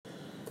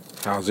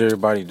How's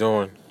everybody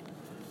doing?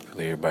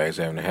 Hopefully everybody's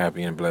having a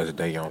happy and blessed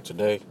day on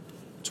today.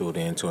 Tuned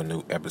in to a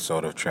new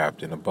episode of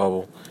Trapped in a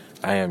Bubble.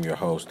 I am your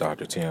host,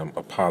 Dr. Tim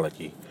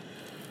Apology.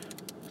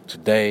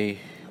 Today,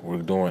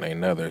 we're doing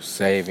another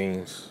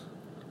savings,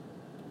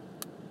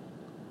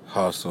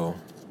 hustle,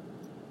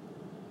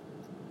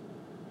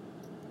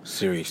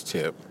 series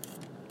tip.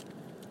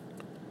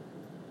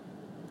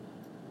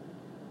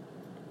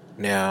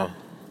 Now,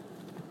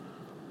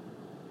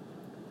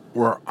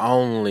 we're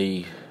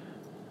only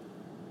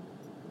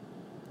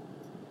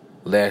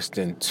less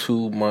than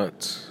 2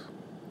 months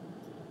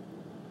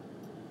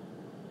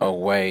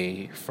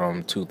away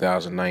from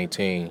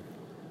 2019.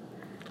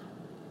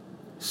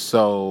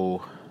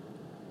 So,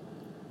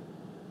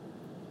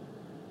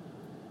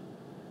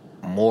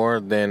 more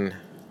than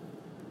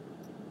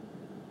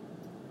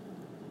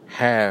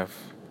half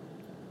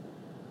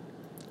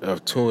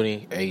of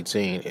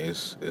 2018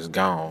 is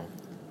gone.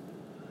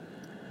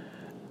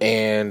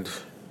 And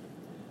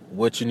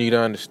what you need to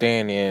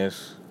understand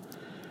is,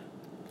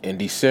 in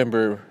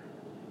December,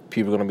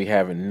 people are going to be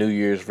having New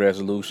Year's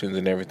resolutions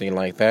and everything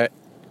like that.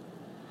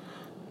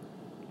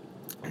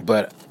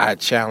 But I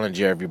challenge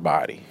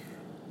everybody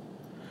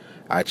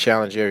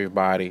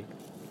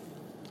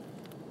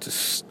to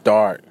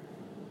start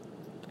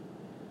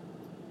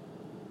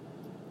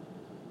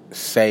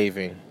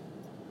saving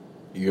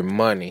your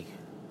money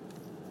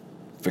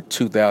for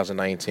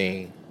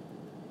 2019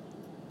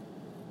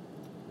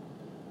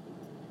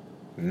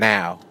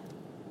 now,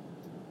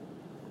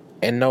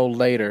 and no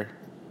later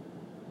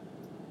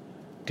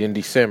than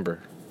December.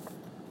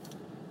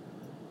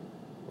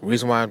 The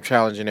reason why I'm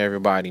challenging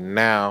everybody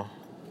now,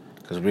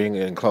 because we're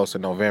getting close to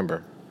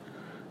November.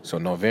 So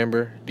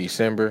November,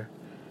 December,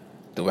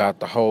 throughout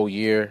the whole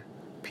year,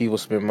 people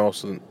spend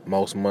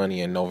most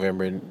money in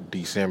November and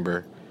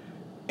December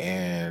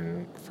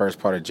and first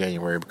part of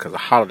January because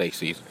of holiday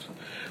seasons.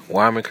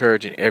 Well, I'm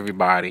encouraging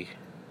everybody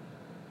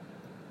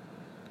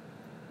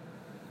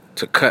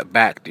to cut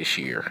back this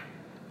year.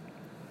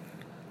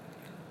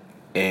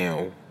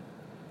 And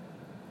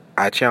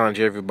I challenge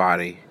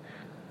everybody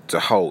to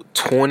hold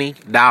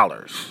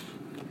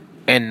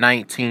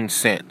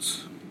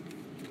 $20.19.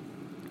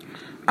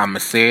 I'm going to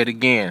say it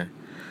again.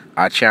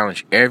 I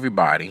challenge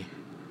everybody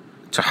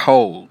to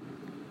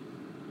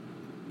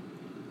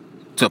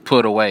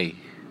put away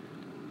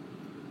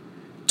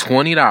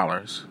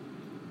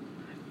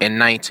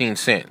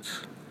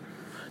 $20.19.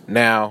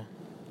 Now,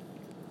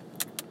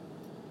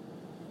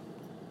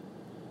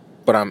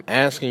 but I'm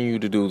asking you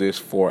to do this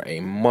for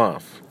a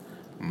month.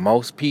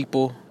 Most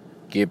people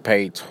get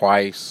paid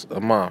twice a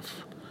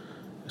month.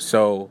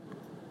 So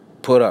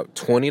put up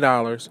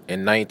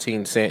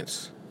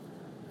 $20.19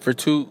 for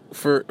two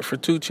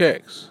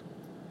checks.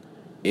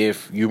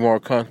 If you're more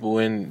comfortable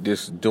in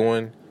just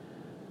doing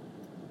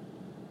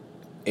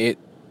it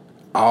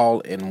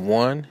all in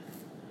one,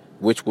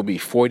 which will be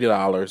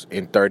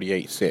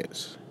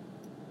 $40.38.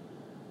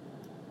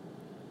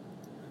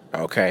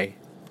 Okay?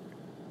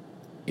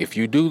 If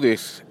you do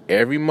this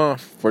every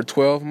month for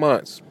 12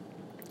 months,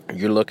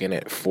 you're looking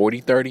at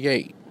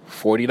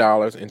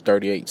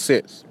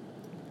 $40.38.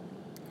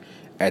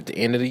 At the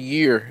end of the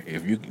year,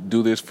 if you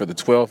do this for the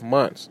 12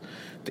 months,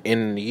 at the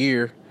end of the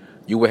year,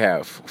 you will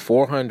have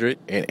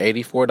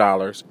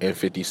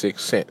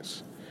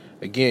 $484.56.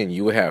 Again,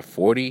 you will have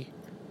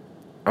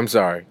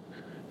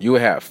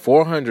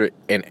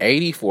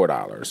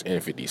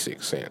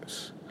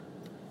 $484.56.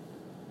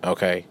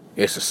 Okay?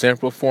 It's a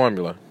simple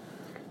formula.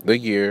 The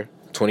year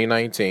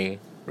 2019,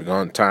 we're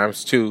going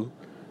times 2.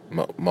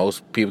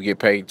 Most people get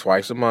paid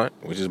twice a month,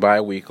 which is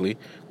bi-weekly,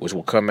 which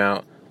will come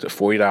out to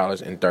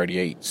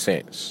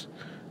 $40.38.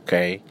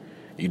 Okay?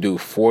 You do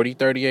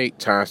 $40.38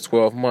 times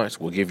 12 months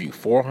will give you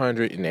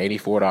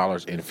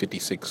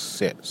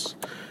 $484.56.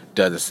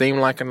 Does it seem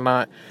like it or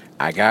not?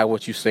 I got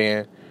what you're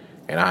saying,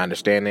 and I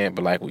understand that,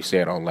 but like we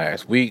said on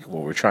last week,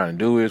 what we're trying to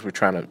do is we're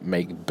trying to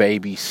make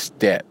baby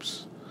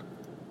steps.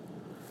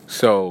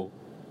 So,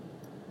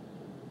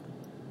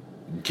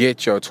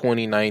 get your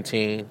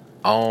 2019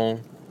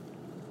 on.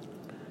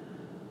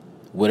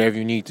 Whatever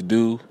you need to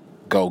do,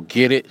 go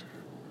get it.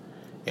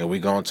 And we're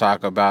going to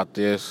talk about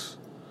this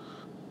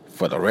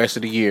for the rest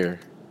of the year.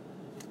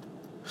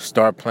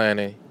 Start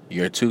planning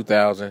your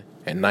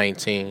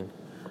 2019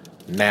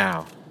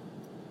 now.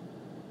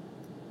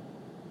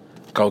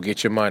 Go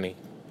get your money.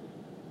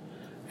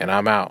 And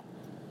I'm out.